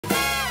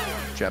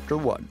Chapter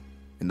 1.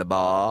 In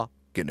the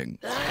Beginning.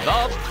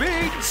 The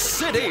Big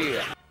City!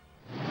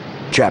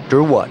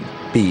 Chapter 1.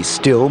 Be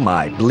Still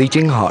My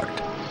Bleating Heart.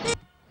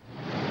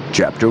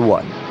 Chapter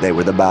 1. They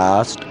were the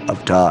best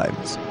of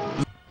times.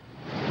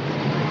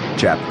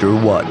 Chapter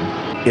 1.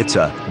 It's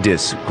a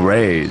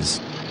disgrace.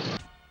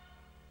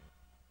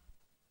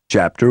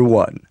 Chapter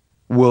 1.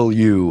 Will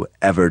you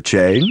ever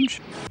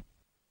change?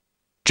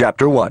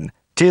 Chapter 1.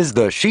 'Tis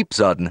the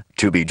sheepson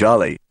to be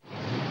jolly.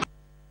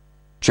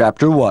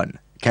 Chapter 1.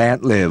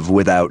 Can't live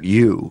without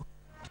you.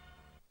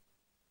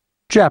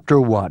 Chapter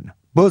 1.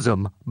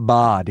 Bosom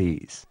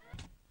bodies.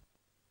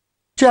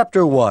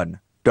 Chapter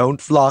 1.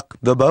 Don't flock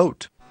the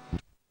boat.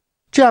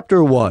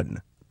 Chapter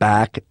 1.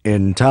 Back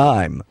in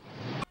time.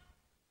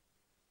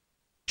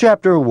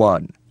 Chapter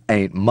 1.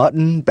 Ain't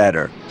mutton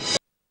better.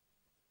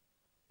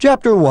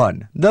 Chapter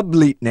 1. The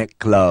Bleatnik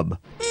Club.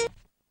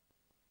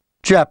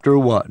 Chapter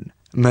 1.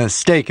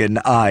 Mistaken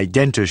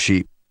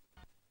Identisheep.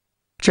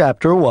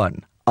 Chapter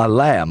 1. A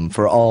lamb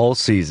for all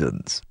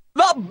seasons.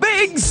 The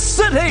Big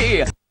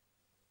City!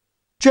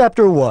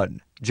 Chapter 1.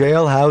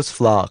 Jailhouse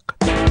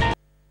Flock.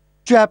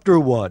 Chapter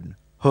 1.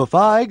 Hoof,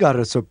 I got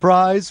a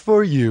surprise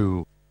for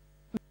you.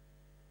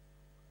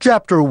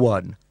 Chapter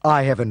 1.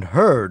 I haven't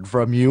heard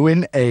from you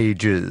in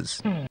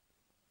ages.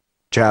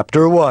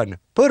 Chapter 1.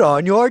 Put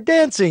on your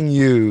dancing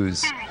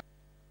shoes.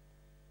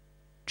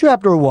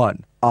 Chapter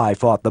 1. I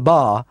fought the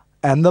Ba,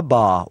 and the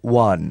Ba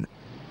won.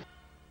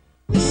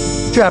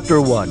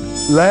 Chapter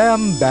 1.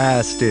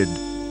 Lambasted.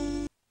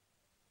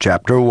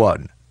 Chapter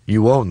 1.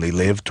 You only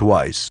live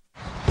twice.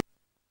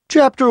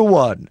 Chapter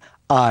 1.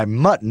 I'm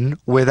mutton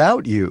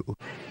without you.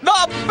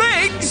 The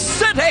Big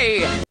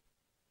City!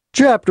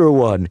 Chapter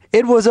 1.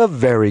 It was a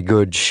very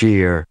good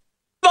shear.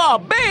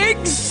 The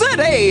Big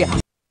City!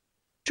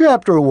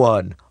 Chapter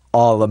 1.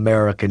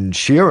 All-American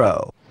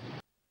Shiro.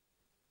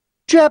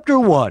 Chapter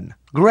 1.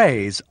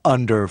 Gray's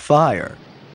Under Fire.